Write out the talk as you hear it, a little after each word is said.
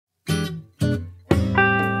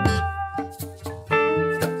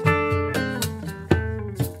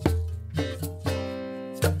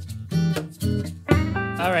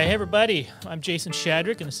All right, hey everybody, I'm Jason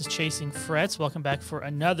Shadrick, and this is Chasing Frets. Welcome back for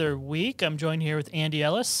another week. I'm joined here with Andy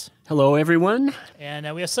Ellis. Hello, everyone.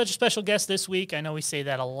 And we have such a special guest this week. I know we say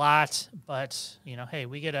that a lot, but, hey,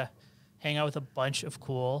 we get to hang out with a bunch of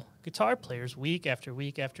cool guitar players week after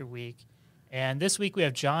week after week. And this week we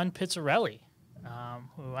have Bucky Pizzarelli,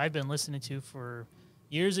 who I've been listening to for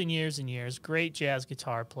years and years and years. Great jazz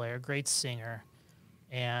guitar player, great singer.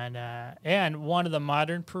 And one of the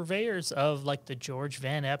modern purveyors of like the George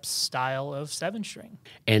Van Eps style of 7-string.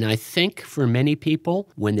 And I think for many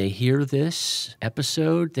people, when they hear this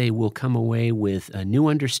episode, they will come away with a new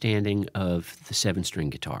understanding of the 7-string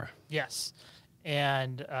guitar. Yes.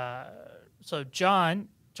 And so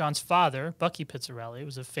John's father, Bucky Pizzarelli,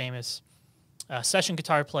 was a famous session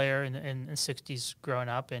guitar player in the 60s growing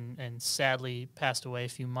up and sadly passed away a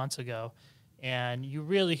few months ago. And you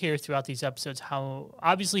really hear throughout these episodes how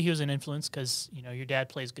obviously he was an influence because, your dad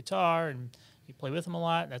plays guitar and you play with him a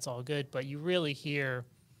lot. And that's all good. But you really hear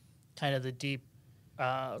kind of the deep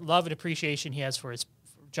love and appreciation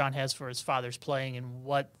John has for his father's playing and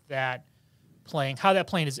how that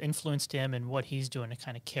playing has influenced him and what he's doing to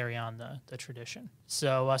kind of carry on the tradition.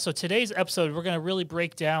 So today's episode, we're going to really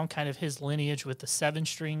break down kind of his lineage with the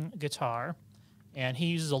 7-string guitar. And he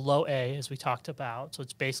uses a low A, as we talked about. So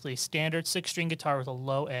it's basically a standard 6-string guitar with a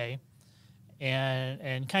low A.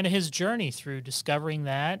 And kind of his journey through discovering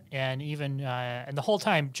that. And even and the whole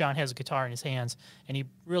time, John has a guitar in his hands. And he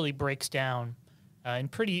really breaks down in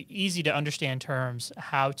pretty easy to understand terms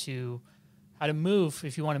how to move,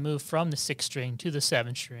 if you want to move from the 6-string to the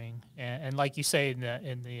 7-string. And like you say in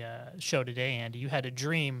the show today, Andy, you had a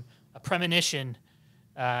dream, a premonition,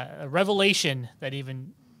 a revelation that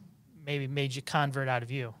even maybe made you convert out of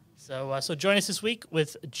you. So join us this week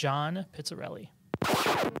with Bucky Pizzarelli.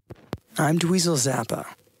 I'm Dweezil Zappa.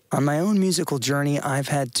 On my own musical journey, I've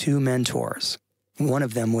had 2 mentors. One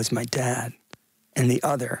of them was my dad, and the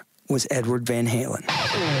other was Edward Van Halen.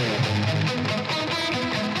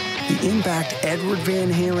 The impact Edward Van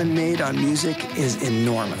Halen made on music is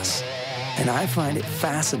enormous, and I find it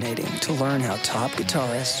fascinating to learn how top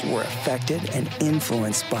guitarists were affected and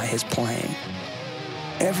influenced by his playing.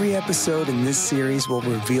 Every episode in this series will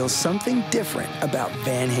reveal something different about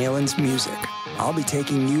Van Halen's music. I'll be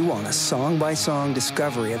taking you on a song-by-song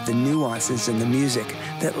discovery of the nuances in the music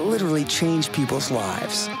that literally change people's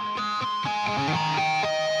lives.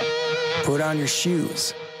 Put on your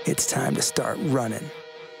shoes. It's time to start running.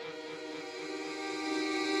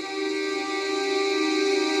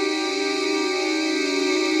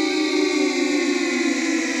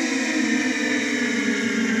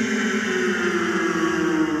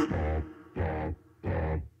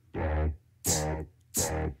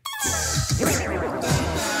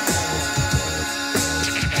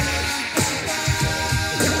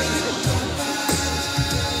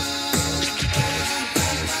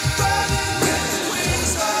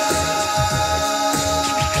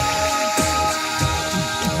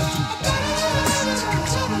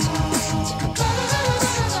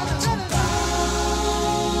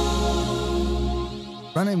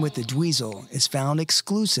 Running with the Dweezil is found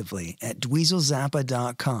exclusively at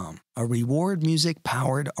dweezilzappa.com, a reward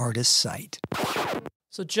music-powered artist site.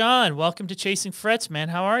 So, John, welcome to Chasing Frets, man.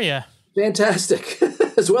 How are you? Fantastic.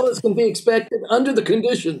 As well as can be expected under the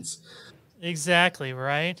conditions. Exactly,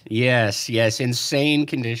 right? Yes. Insane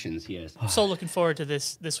conditions, yes. I'm so looking forward to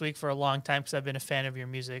this week for a long time because I've been a fan of your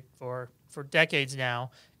music for decades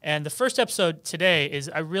now. And the first episode today is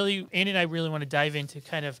Andy and I really want to dive into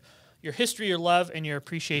kind of your history, your love, and your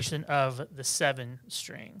appreciation of the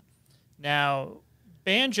 7-string. Now,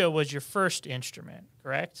 banjo was your first instrument,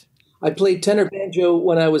 correct? I played tenor banjo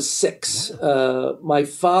when I was 6. My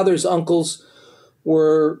father's uncles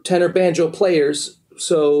were tenor banjo players,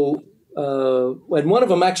 so and one of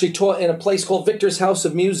them actually taught in a place called Victor's House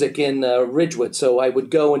of Music in Ridgewood, so I would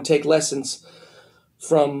go and take lessons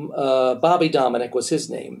from Bobby Dominic was his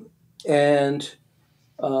name. And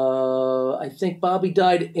I think Bobby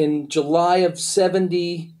died in July of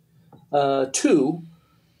 72.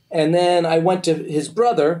 And then I went to his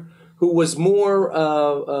brother, who was more,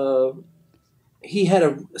 he had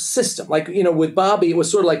a system. Like, with Bobby, it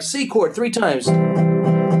was sort of like C chord 3 times,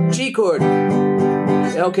 G chord,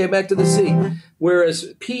 okay, back to the C.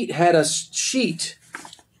 Whereas Pete had a sheet,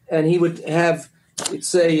 and he would have, it'd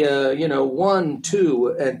say, 1,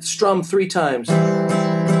 2, and strum 3 times.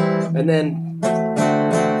 And then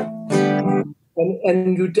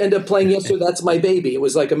and you'd end up playing Yes Sir, That's My Baby. It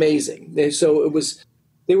was like amazing. So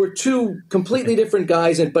they were 2 completely different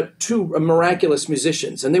guys, but 2 miraculous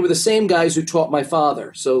musicians. And they were the same guys who taught my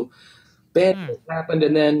father. So band happened,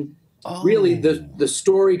 and then Really, the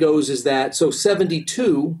story goes is that, so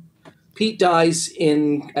 72, Pete dies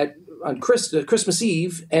on Christmas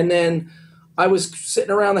Eve, and then I was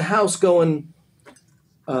sitting around the house going,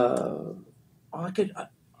 there's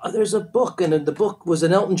a book, and the book was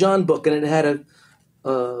an Elton John book, and it had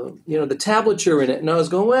the tablature in it, and I was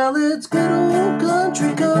going, well, it's good old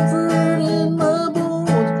country comfort in my bones,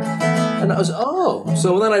 and I was,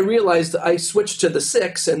 so then I realized I switched to the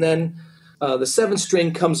 6, and then the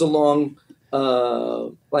 7-string comes along,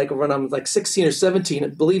 like when I'm like 16 or 17,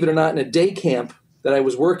 and believe it or not, in a day camp that I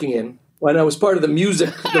was working in. When I was part of the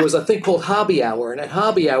music, there was a thing called Hobby Hour, and at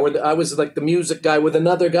Hobby Hour, I was like the music guy with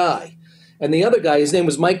another guy. And the other guy, his name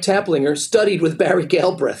was Mike Taplinger, studied with Barry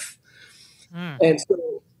Galbraith. And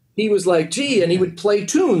so he was like, gee, and he would play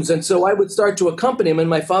tunes. And so I would start to accompany him, and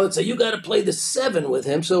my father would say, you got to play the 7 with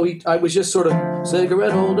him. So I was just sort of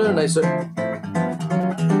cigarette holder, and I said,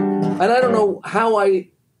 and I don't know how I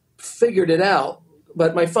figured it out,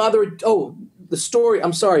 but my father, the story,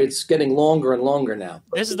 I'm sorry, it's getting longer and longer now.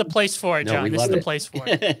 This is the place for it, John. This is the place for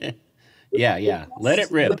it. Yeah. Let it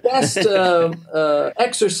rip. The best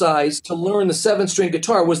exercise to learn the 7-string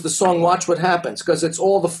guitar was the song Watch What Happens, because it's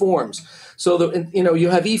all the forms. So, you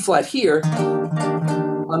have E flat here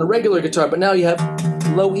on a regular guitar, but now you have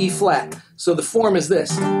low E flat. So the form is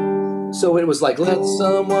this. So it was like, let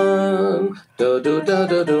someone do do do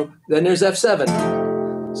do do. Then there's F7.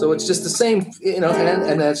 So it's just the same,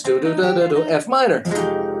 and that's do do do do do F minor,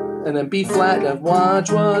 and then B flat and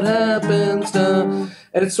watch what happens. And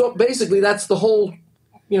it's basically that's the whole,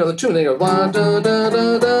 the tune. They go da da da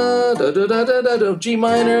da da da da da da G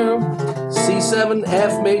minor, C7,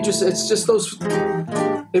 F major. It's just those.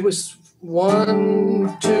 It was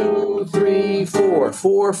 1, 2, 3,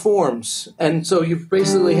 4 forms, and so you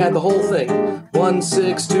basically had the whole thing. 1,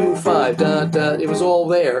 6, 2, 5. Da da. It was all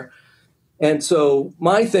there, and so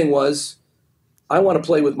my thing was, I want to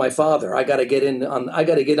play with my father. I got to get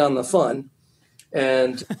on the fun,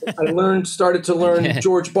 and I started to learn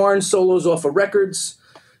George Barnes solos off of records,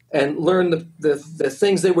 and learn the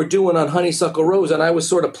things they were doing on Honeysuckle Rose, and I was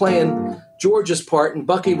sort of playing George's part, and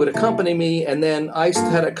Bucky would accompany me, and then I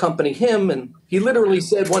had to accompany him, and he literally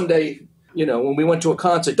said one day, when we went to a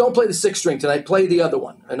concert, don't play the 6-string tonight, play the other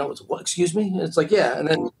one. And I was, what, excuse me? And it's like, yeah, and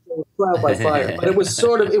then trial by fire. But it was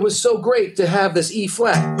so great to have this E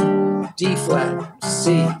flat, D flat,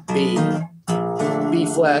 C, B, B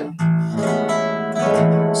flat.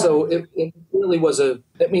 So it really was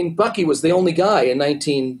Bucky was the only guy in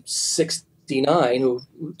 1969 who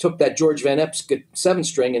took that George Van Epps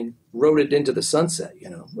 7-string and wrote it into the sunset.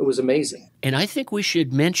 It was amazing. And I think we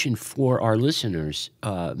should mention for our listeners,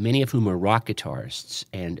 many of whom are rock guitarists,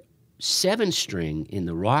 and 7-string in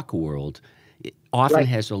the rock world often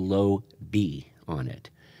has a low B on it.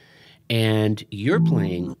 And you're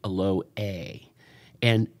playing a low A.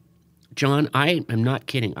 And John, I am not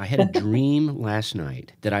kidding. I had a dream last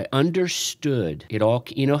night that I understood it all.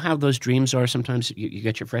 You know how those dreams are? Sometimes you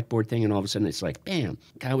get your fretboard thing and all of a sudden it's like, bam.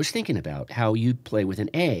 I was thinking about how you play with an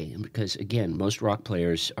A because, again, most rock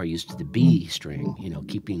players are used to the B string,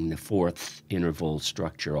 keeping the 4th interval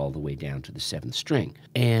structure all the way down to the 7th string.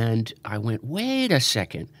 And I went, wait a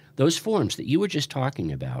second. Those forms that you were just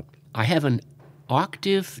talking about, I have an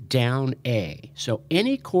octave down A. So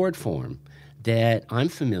any chord form that I'm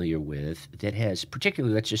familiar with that has,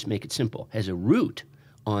 particularly, let's just make it simple, has a root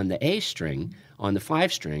on the A string, on the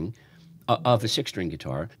 5-string of a 6-string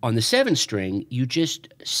guitar. On the 7-string,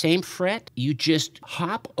 same fret, you just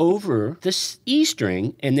hop over this E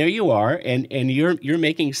string, and there you are, and you're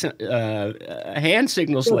making hand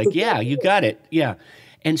signals like, yeah, you got it, yeah.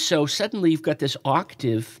 And so suddenly you've got this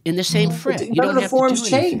octave in the same fret. You don't have to do anything. None of the forms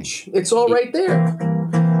change. It's all right there.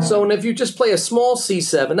 So, and if you just play a small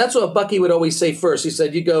C7, that's what Bucky would always say first. He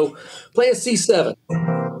said, you go, play a C7.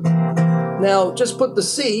 Now, just put the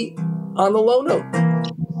C on the low note.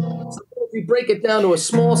 So if you break it down to a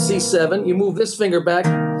small C7, you move this finger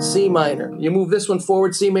back, C minor. You move this one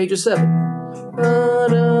forward, C major 7. Da,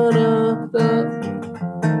 da, da,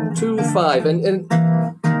 da, 2, 5. And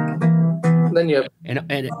then you have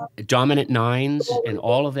and dominant 9s and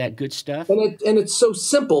all of that good stuff. And it's so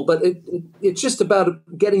simple, but it's just about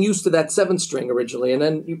getting used to that 7-string originally, and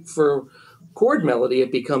then for chord melody,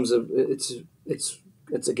 it becomes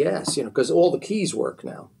it's a gas, because all the keys work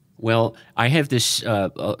now. Well, I have this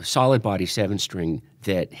solid body 7-string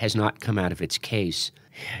that has not come out of its case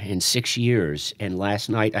in 6 years, and last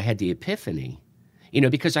night I had the epiphany,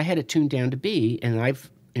 because I had it tuned down to B, and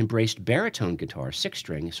I've embraced baritone guitar,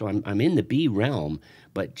 6-string, so I'm in the B realm,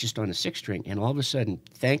 but just on a 6-string, and all of a sudden,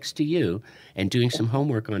 thanks to you and doing some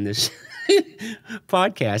homework on this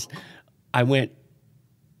podcast, I went,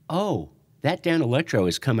 oh, that down electro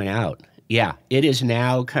is coming out. Yeah, it is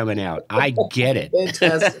now coming out. I get it.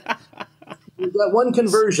 Fantastic. We've got one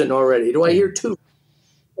conversion already. Do I hear two?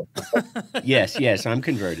 Yes, I'm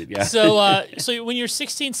converted. Yeah. So, so when you're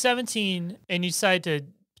 16, 17, and you decide to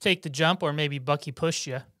take the jump, or maybe Bucky pushed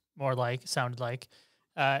you, more like sounded like,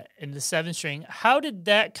 in the 7-string, how did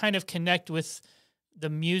that kind of connect with the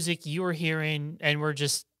music you were hearing and were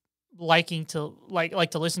just liking to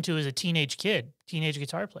like to listen to as a teenage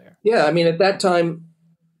guitar player? Yeah, I mean, at that time,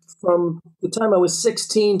 from the time I was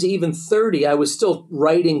 16 to even 30, I was still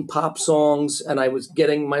writing pop songs, and I was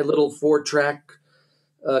getting my little 4-track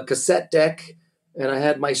cassette deck, and I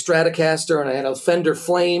had my Stratocaster, and I had a Fender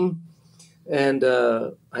Flame, and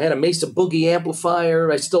I had a Mesa Boogie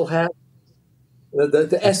amplifier. I still have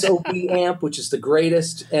the SOB amp, which is the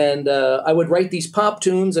greatest, and I would write these pop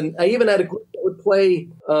tunes, and I even had a group that would play.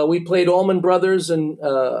 We played Allman Brothers and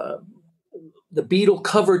the Beatle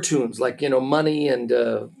cover tunes, like, Money and,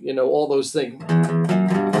 all those things.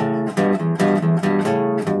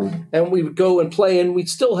 And we would go and play, and we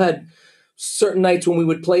still had certain nights when we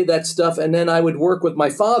would play that stuff, and then I would work with my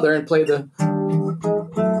father and play the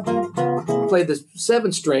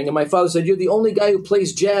 7-string, and my father said, "You're the only guy who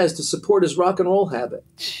plays jazz to support his rock and roll habit."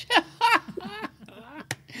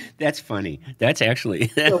 That's funny. That's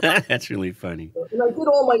actually, that's really funny. And I did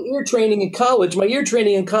all my ear training in college. My ear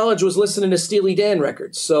training in college was listening to Steely Dan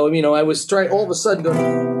records. So, I was trying all of a sudden going,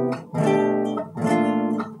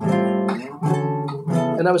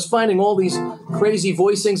 and I was finding all these crazy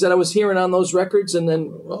voicings that I was hearing on those records, and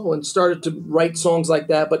then, and started to write songs like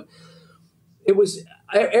that. But it was,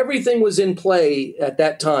 everything was in play at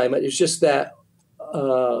that time. It was just that,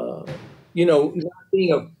 not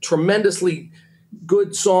being a tremendously good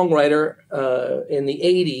songwriter in the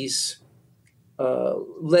 80s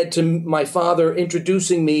led to my father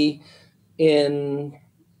introducing me in,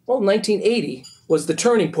 1980 was the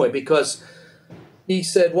turning point, because he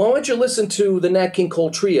said, "Well, why don't you listen to the Nat King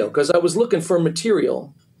Cole Trio?" Because I was looking for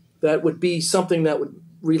material that would be something that would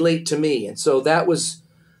relate to me. And so that was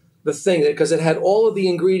the thing, because it had all of the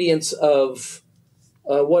ingredients of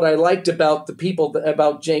what I liked about the people,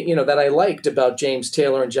 about James, that I liked about James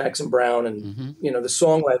Taylor and Jackson Browne, and the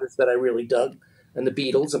songwriters that I really dug, and the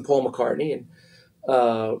Beatles and Paul McCartney, and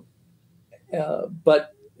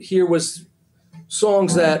but here was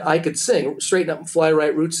songs that I could sing: "Straighten Up and Fly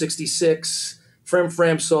Right," Route 66, "Frem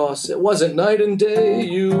Fram Sauce." It wasn't "Night and Day,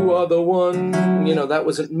 You Are the One." That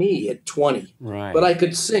wasn't me at 20. Right. But I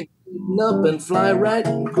could sing "Straighten Up and Fly Right,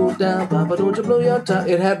 Go Down, Papa, Don't You Blow Your Top."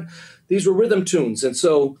 It had. These were rhythm tunes, and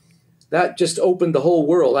so that just opened the whole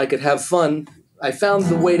world. I could have fun. I found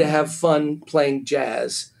the way to have fun playing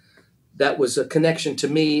jazz. That was a connection to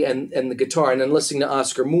me and the guitar, and then listening to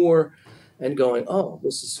Oscar Moore and going, "Oh,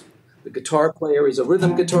 this is the guitar player. He's a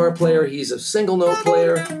rhythm guitar player. He's a single note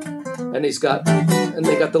player, and they got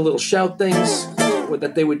the little shout things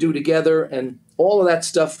that they would do together, and all of that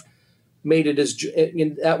stuff made it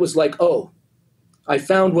that was like, oh, I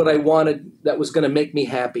found what I wanted that was going to make me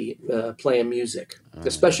happy playing music,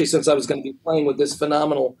 especially since I was going to be playing with this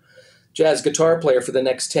phenomenal jazz guitar player for the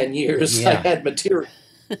next 10 years. Yeah. I had material.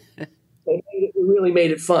 It really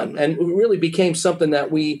made it fun, and it really became something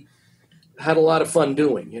that we had a lot of fun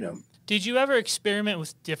doing, Did you ever experiment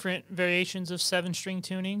with different variations of 7-string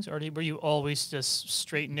tunings, or were you always just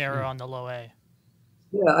straight and narrow on the low A?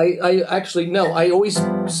 Yeah, I actually, no, I always,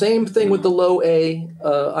 same thing with the low A.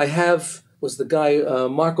 Was the guy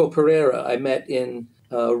Marco Pereira I met in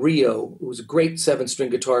Rio, who was a great 7-string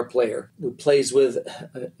guitar player, who plays with,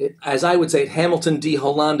 as I would say, Hamilton de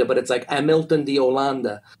Hollanda, but it's like Hamilton de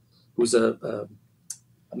Hollanda, who's a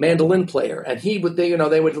mandolin player, and they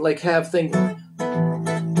would like have things.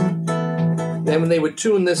 Then when they would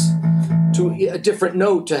tune this to a different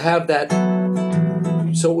note to have that,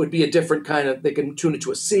 so it would be a different kind of. They can tune it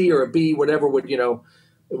to a C or a B, whatever would it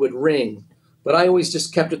would ring. But I always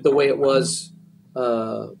just kept it the way it was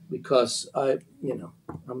because I'm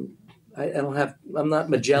not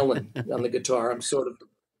Magellan on the guitar. I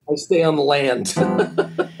stay on the land.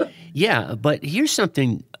 Yeah, but here's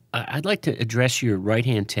something. I'd like to address your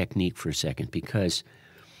right-hand technique for a second, because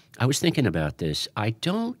I was thinking about this. I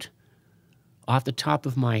don't, off the top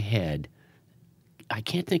of my head, I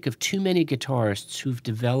can't think of too many guitarists who've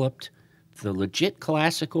developed the legit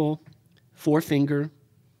classical four-finger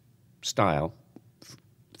style,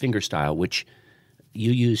 finger style, which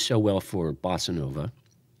you use so well for bossa nova,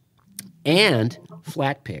 and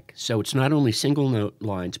flat pick. So it's not only single note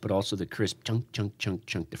lines, but also the crisp chunk, chunk, chunk,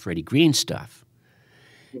 chunk, the Freddie Green stuff.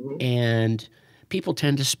 Mm-hmm. And people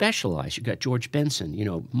tend to specialize. You got George Benson,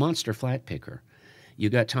 monster flat picker. You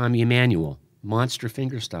got Tommy Emmanuel, monster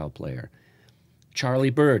fingerstyle player. Charlie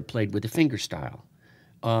Bird played with the fingerstyle.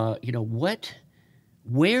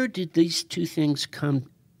 Where did these two things come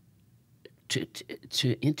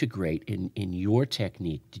to integrate in your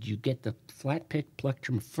technique? Did you get the flat pick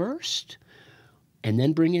plectrum first and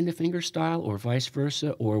then bring in the fingerstyle, or vice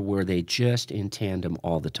versa, or were they just in tandem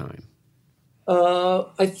all the time?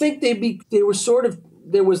 I think they were sort of,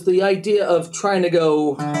 there was the idea of trying to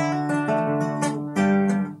go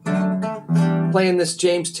playing this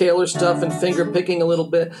James Taylor stuff and finger picking a little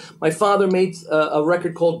bit. My father made a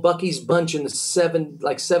record called Bucky's Bunch in the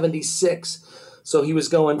 76. So he was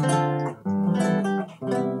going.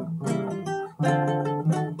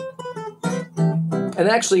 And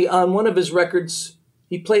actually, on one of his records,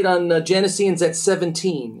 he played on Genesceans at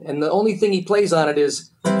 17. And the only thing he plays on it is.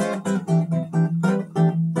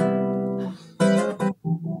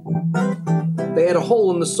 They had a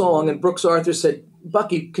hole in the song, and Brooks Arthur said,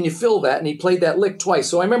 Bucky, can you fill that? And he played that lick twice.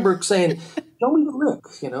 So I remember saying, show me the lick,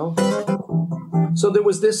 So there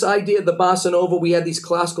was this idea, the bossa nova, we had these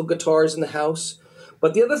classical guitars in the house.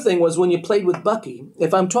 But the other thing was when you played with Bucky,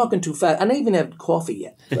 if I'm talking too fast, I don't even have coffee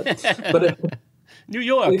yet. But New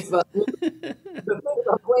York. The thing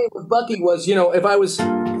about playing with Bucky was, if I was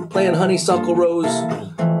playing Honeysuckle Rose,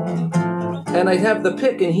 and I'd have the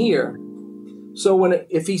pick in here. So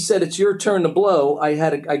if he said it's your turn to blow,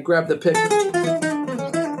 I grabbed the pick.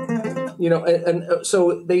 And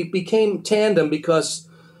so they became tandem because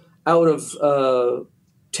out of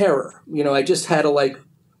terror. I just had to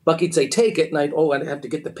Bucky'd say, take it, and I'd have to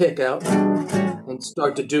get the pick out and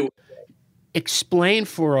start to do it. Explain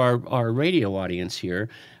for our radio audience here.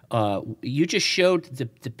 You just showed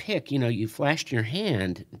the pick. You flashed your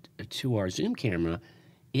hand to our Zoom camera.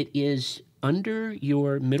 It is under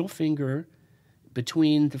your middle finger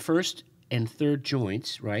between the first and third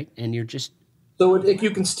joints, right? And you're just... So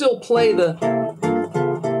you can still play you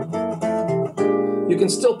can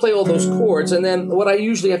still play all those chords, and then what I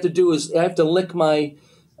usually have to do is I have to lick my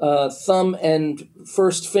thumb and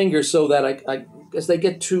first finger so that as they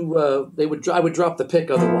get too, I would drop the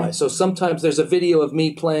pick otherwise. So sometimes there's a video of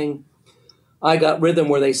me playing I Got Rhythm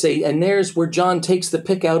where they say, and there's where John takes the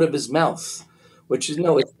pick out of his mouth. Which is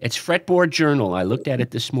it's Fretboard Journal. I looked at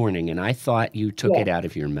it this morning, and I thought you took it out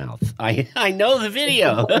of your mouth. I know the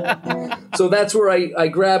video. So that's where I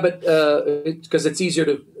grab it because it's easier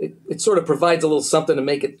to. It sort of provides a little something to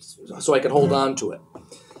make it so I can hold on to it.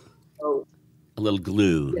 So, a little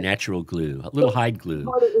glue, natural glue, a little hide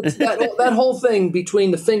glue. It's that whole thing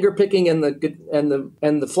between the finger picking and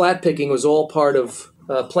the flat picking was all part of.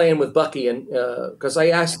 Playing with Bucky, and because I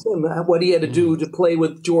asked him what he had to do to play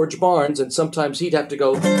with George Barnes, and sometimes he'd have to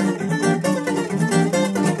go,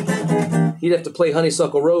 he'd have to play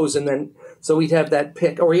Honeysuckle Rose, and then so he'd have that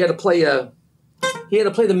pick, or he had to play the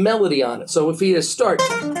melody on it. So if he had to start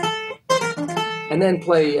and then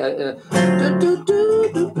play,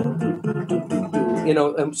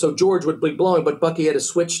 so George would be blowing, but Bucky had to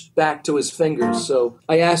switch back to his fingers. So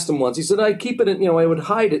I asked him once. He said, "I'd keep it in, I would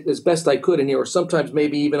hide it as best I could in here, or sometimes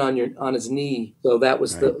maybe even on his knee." So that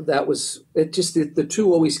was it. Just the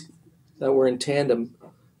two always that were in tandem.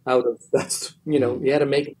 That's you had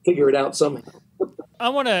to figure it out somehow. I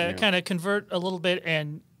want to kind of convert a little bit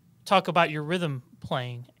and talk about your rhythm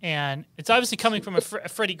playing, and it's obviously coming from a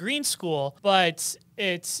Freddie Green school, but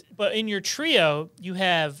in your trio you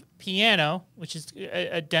have piano, which is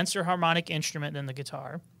a denser harmonic instrument than the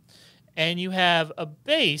guitar, and you have a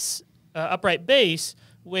bass, upright bass,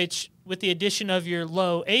 which with the addition of your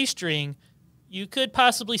low A string, you could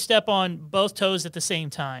possibly step on both toes at the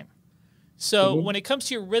same time. So when it comes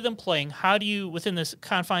to your rhythm playing, how do you, within the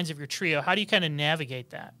confines of your trio, how do you kind of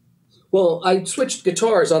navigate that? Well, I switched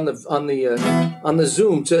guitars on the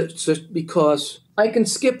Zoom to because I can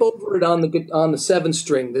skip over it on the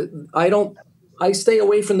 7-string. I stay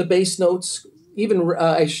away from the bass notes. Even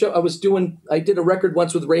I did a record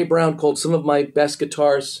once with Ray Brown called Some of My Best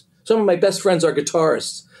Guitars. Some of my best friends are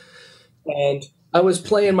guitarists, and I was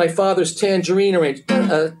playing my father's Tangerine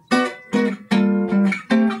arrangement,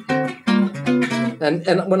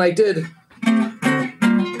 and when I did.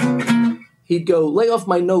 He'd go, lay off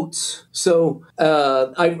my notes. So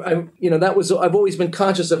I've always been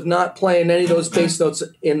conscious of not playing any of those bass notes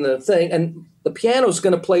in the thing. And the piano's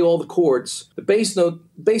going to play all the chords. The bass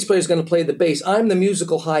player's going to play the bass. I'm the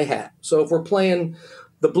musical hi-hat. So if we're playing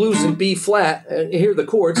the blues in B flat, and hear the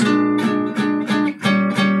chords.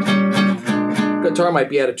 Guitar might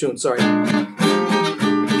be out of tune, sorry.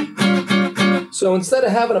 So instead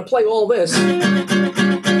of having to play all this,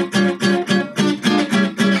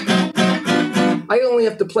 I only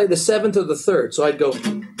have to play the 7th or the 3rd, so I'd go.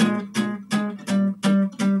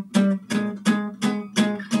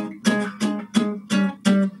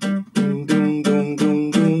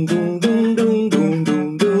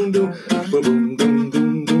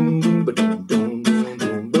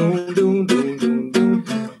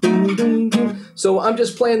 I'm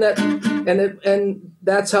just playing that, and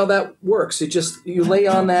that's how that works. You lay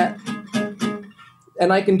on that,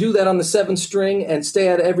 and I can do that on the 7 string and stay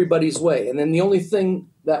out of everybody's way. And then the only thing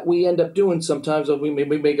that we end up doing sometimes, we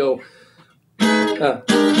may go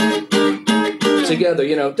together,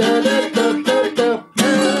 da, da, da, da,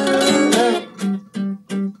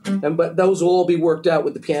 da, but those will all be worked out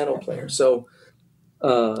with the piano player. So,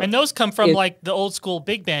 and those come from like the old school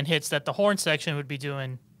big band hits that the horn section would be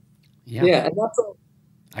doing. Yeah, and that's all.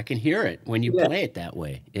 I can hear it when you play it that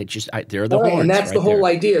way. It just there are the horns, and that's right the whole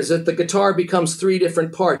there. idea, is that the guitar becomes 3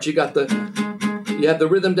 different parts. You have the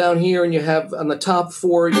rhythm down here, and you have on the top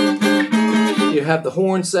 4, you have the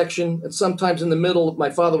horn section, and sometimes in the middle, my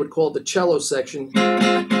father would call it the cello section.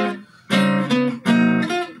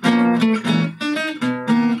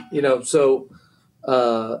 So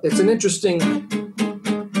it's an interesting,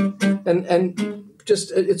 and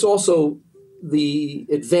just it's also the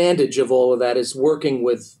advantage of all of that is working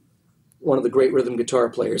with one of the great rhythm guitar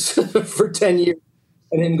players for 10 years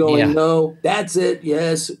and him going, no, that's it.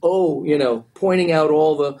 Yes. Oh, pointing out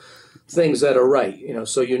all the things that are right,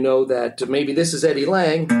 so that maybe this is Eddie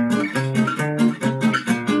Lang,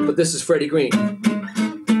 but this is Freddie Green.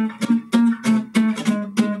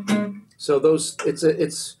 So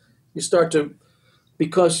you start to,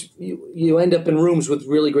 because you end up in rooms with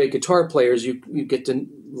really great guitar players, you get to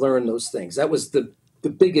learn those things. That was the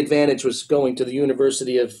big advantage, was going to the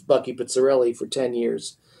University of Bucky Pizzarelli for 10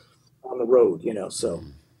 years on the road, so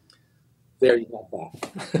there you have that.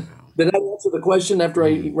 Did I answer the question after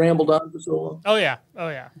I rambled on for so long? Oh yeah.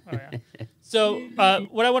 So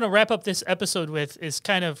what I want to wrap up this episode with is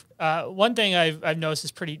kind of one thing I've noticed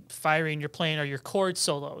is pretty fiery in your playing are your chord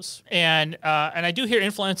solos, and I do hear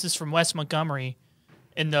influences from Wes Montgomery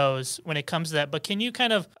in those when it comes to that. But can you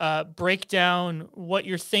kind of break down what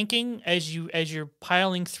you're thinking as you're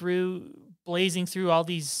blazing through all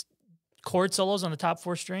these chord solos on the top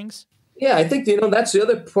 4 strings? Yeah, I think that's the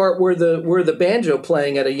other part where the banjo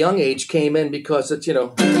playing at a young age came in, because it's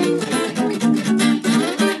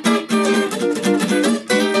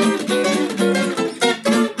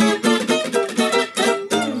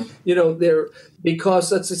there, because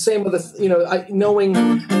that's the same with knowing,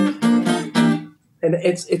 and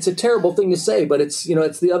it's a terrible thing to say, but it's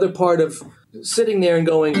it's the other part of sitting there and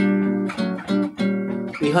going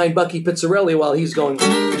behind Bucky Pizzarelli while he's going.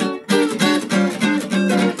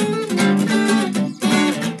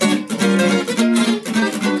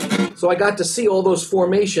 So I got to see all those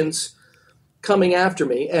formations coming after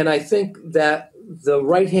me, and I think that the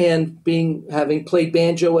right hand, having played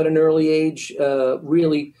banjo at an early age,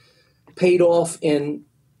 really paid off in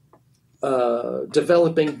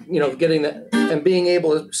developing, getting that and being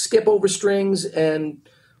able to skip over strings, and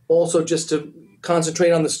also just to concentrate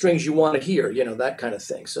on the strings you want to hear, that kind of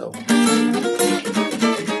thing. So.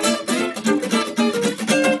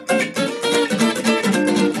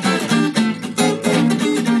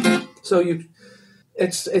 So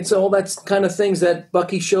it's all that kind of things that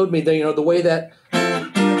Bucky showed me. The way that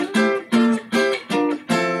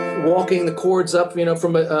walking the chords up,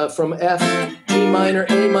 from F, G minor,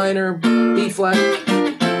 A minor, B flat,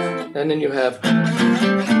 and then you have,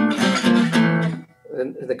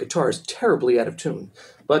 and the guitar is terribly out of tune,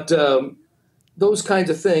 but those kinds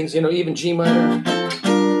of things, even G minor.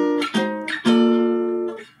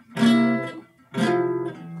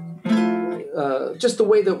 Just the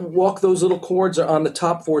way that those little chords are on the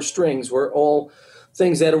top 4 strings were all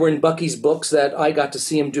things that were in Bucky's books that I got to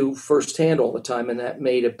see him do firsthand all the time, and that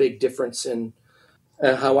made a big difference in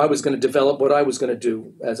how I was going to develop what I was going to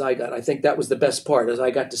do I think that was the best part, as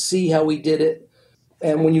I got to see how he did it.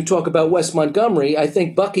 And when you talk about Wes Montgomery, I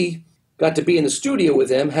think Bucky got to be in the studio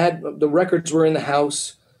with him, the records were in the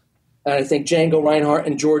house, and I think Django Reinhardt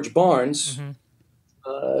and George Barnes. Mm-hmm.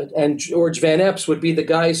 And George Van Epps would be the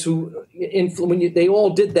guys who, they all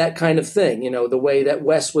did that kind of thing, the way that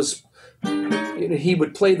Wes was, he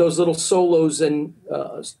would play those little solos and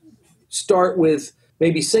start with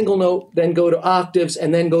maybe single note, then go to octaves,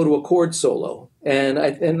 and then go to a chord solo. And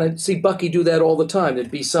I'd see Bucky do that all the time.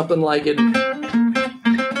 It'd be something like it.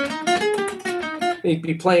 He'd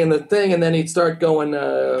be playing the thing, and then he'd start going.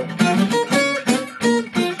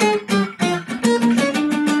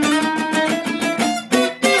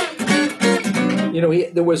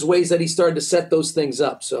 There was ways that he started to set those things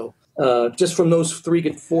up. So just from those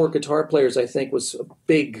 4 guitar players, I think was a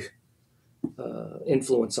big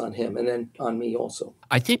influence on him, and then on me also.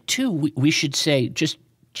 I think, too, we should say, just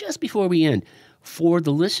before we end, for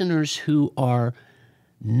the listeners who are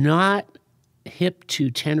not hip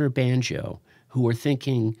to tenor banjo, who are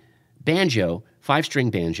thinking banjo,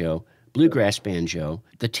 5-string banjo, bluegrass banjo,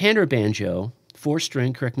 the tenor banjo,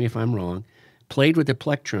 4-string, correct me if I'm wrong, played with the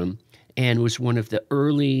plectrum, and was one of the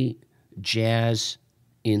early jazz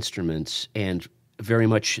instruments and very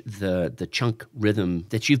much the chunk rhythm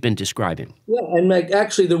that you've been describing. Yeah, and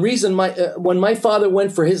actually the reason when my father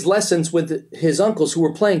went for his lessons with his uncles who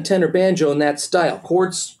were playing tenor banjo in that style,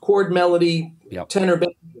 chord melody, Yep. tenor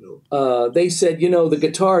banjo, they said, the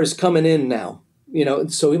guitar is coming in now.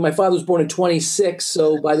 So my father was born in 26,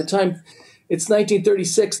 so by the time it's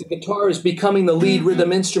 1936, the guitar is becoming the lead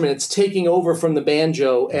rhythm instrument. It's taking over from the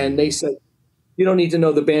banjo, and they said, you don't need to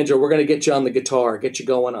know the banjo. We're going to get you on the guitar, get you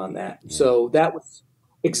going on that. Yeah. So that was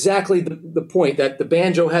exactly the point, that the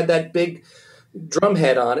banjo had that big drum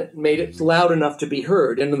head on it, made it loud enough to be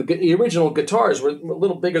heard. And the original guitars were a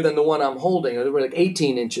little bigger than the one I'm holding. They were like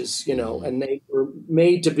 18 inches, and they were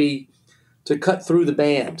made to cut through the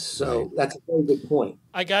band. So that's a very good point.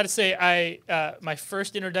 I got to say, my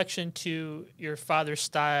first introduction to your father's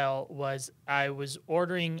style was I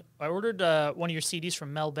ordered one of your CDs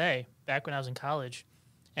from Mel Bay back when I was in college,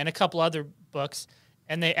 and a couple other books,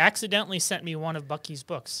 and they accidentally sent me one of Bucky's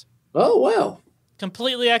books. Oh, wow.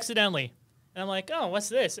 Completely accidentally. And I'm like, oh, what's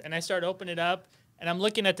this? And I started opening it up, and I'm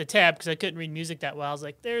looking at the tab because I couldn't read music that well. I was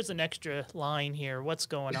like, there's an extra line here. What's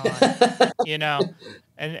going on?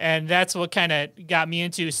 And that's what kind of got me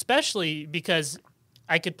into, especially because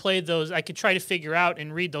I could play those. I could try to figure out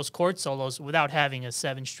and read those chord solos without having a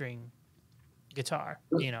 7-string guitar,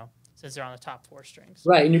 since they're on the top 4 strings.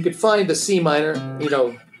 Right, and you could find the C minor, You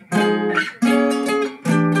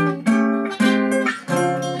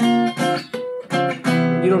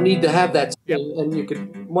don't need to have that, yep. And you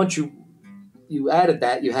could, once you added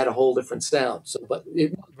that, you had a whole different sound. So,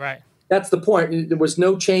 right. That's the point. There was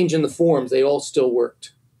no change in the forms; they all still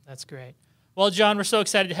worked. That's great. Well, John, we're so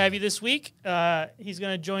excited to have you this week. He's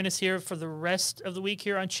going to join us here for the rest of the week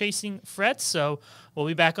here on Chasing Frets. So we'll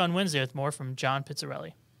be back on Wednesday with more from John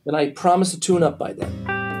Pizzarelli. And I promise to tune up by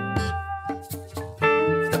then.